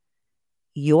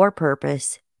your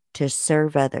purpose to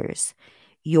serve others,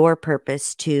 your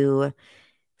purpose to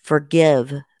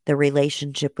forgive the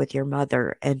relationship with your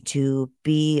mother and to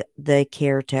be the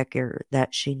caretaker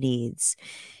that she needs,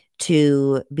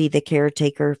 to be the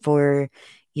caretaker for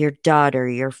your daughter,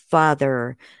 your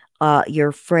father,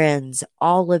 your friends,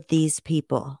 all of these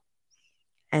people.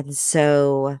 And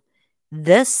so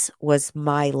this was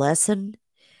my lesson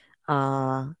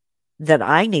uh, that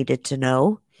I needed to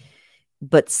know.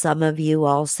 But some of you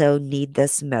also need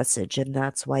this message, and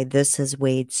that's why this has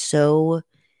weighed so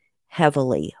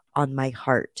heavily on my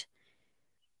heart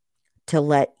to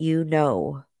let you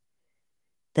know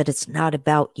that it's not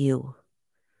about you.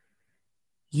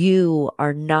 You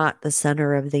are not the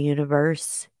center of the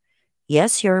universe.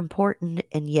 Yes, you're important,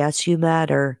 and yes, you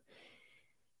matter,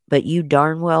 but you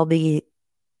darn well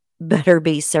better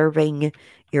be serving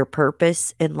your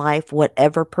purpose in life,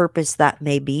 whatever purpose that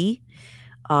may be,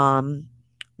 um,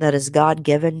 that is God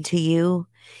given to you.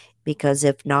 Because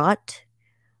if not,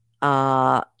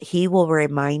 He will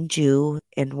remind you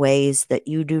in ways that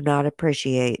you do not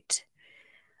appreciate.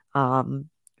 Um,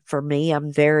 for me,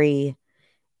 I'm very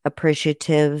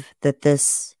appreciative that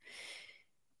this,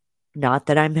 not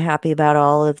that I'm happy about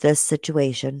all of this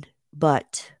situation,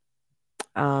 but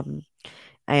um,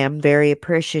 I am very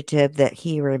appreciative that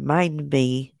He reminded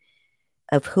me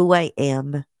of who I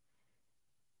am,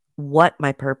 what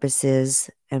my purpose is,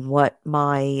 and what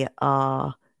my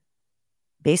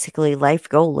basically life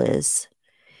goal is.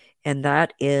 And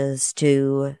that is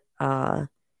to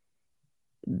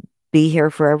be here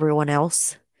for everyone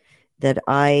else, that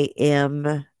I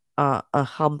am a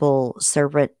humble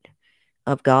servant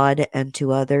of God and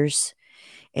to others,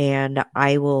 and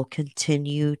I will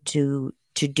continue to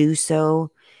do so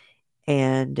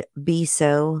and be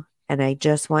so. And I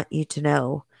just want you to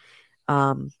know,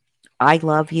 um, I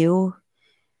love you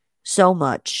so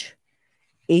much,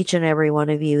 each and every one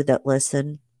of you that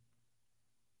listen,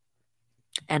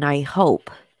 and I hope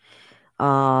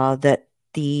that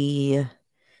the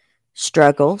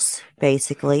struggles,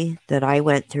 basically, that I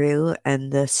went through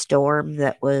and the storm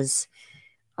that was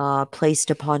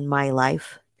placed upon my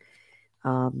life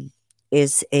um,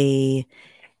 is a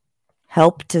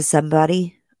help to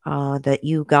somebody, that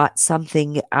you got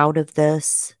something out of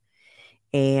this.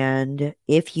 And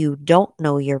if you don't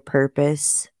know your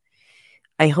purpose,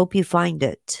 I hope you find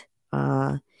it.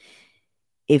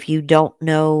 If you don't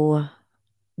know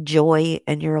joy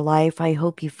in your life, I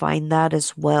hope you find that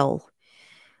as well.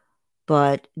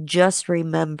 But just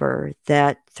remember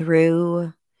that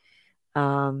through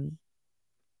um,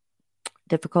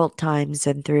 difficult times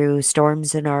and through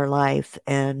storms in our life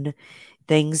and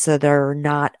things that are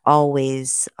not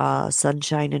always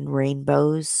sunshine and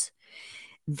rainbows,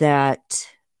 that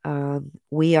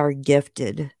we are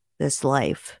gifted this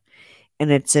life.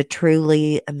 And it's a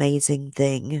truly amazing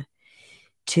thing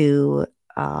to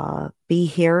be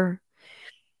here,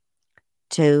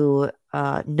 to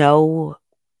know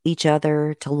each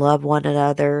other, to love one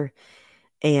another,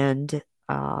 and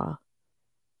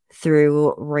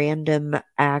through random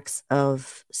acts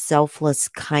of selfless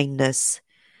kindness,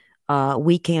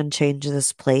 we can change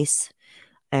this place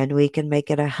and we can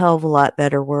make it a hell of a lot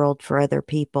better world for other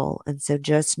people. And so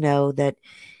just know that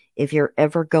if you're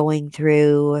ever going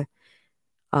through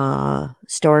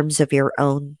storms of your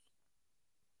own,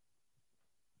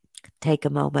 take a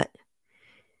moment.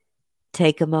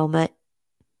 Take a moment,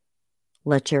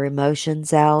 let your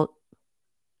emotions out,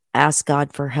 ask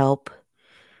God for help.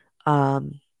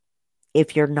 Um,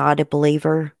 if you're not a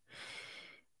believer,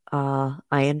 I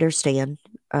understand.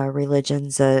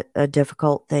 Religion's a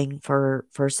difficult thing for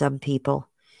some people.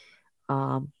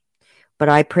 Um, But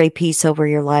I pray peace over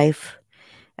your life.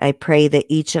 I pray that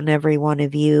each and every one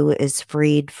of you is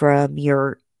freed from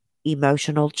your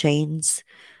emotional chains,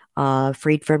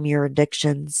 freed from your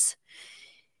addictions.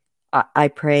 I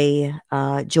pray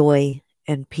joy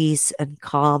and peace and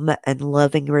calm and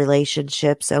loving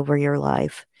relationships over your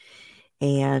life.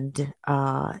 And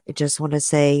I just want to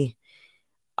say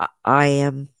I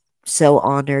am so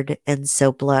honored and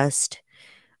so blessed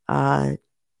uh,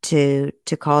 to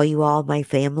call you all my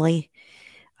family.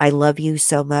 I love you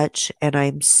so much, and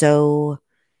I'm so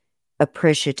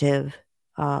appreciative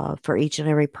for each and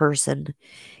every person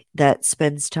that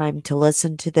spends time to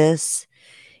listen to this.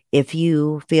 If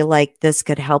you feel like this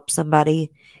could help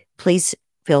somebody, please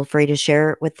feel free to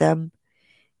share it with them.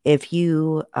 If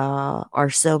you are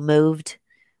so moved,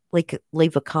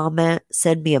 leave a comment,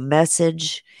 send me a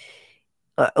message,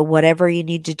 whatever you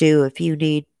need to do. If you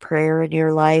need prayer in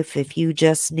your life, if you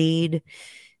just need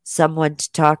someone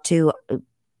to talk to,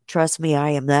 trust me,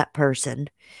 I am that person.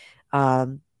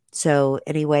 Um, so,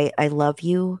 anyway, I love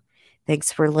you.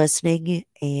 Thanks for listening,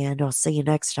 and I'll see you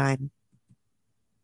next time.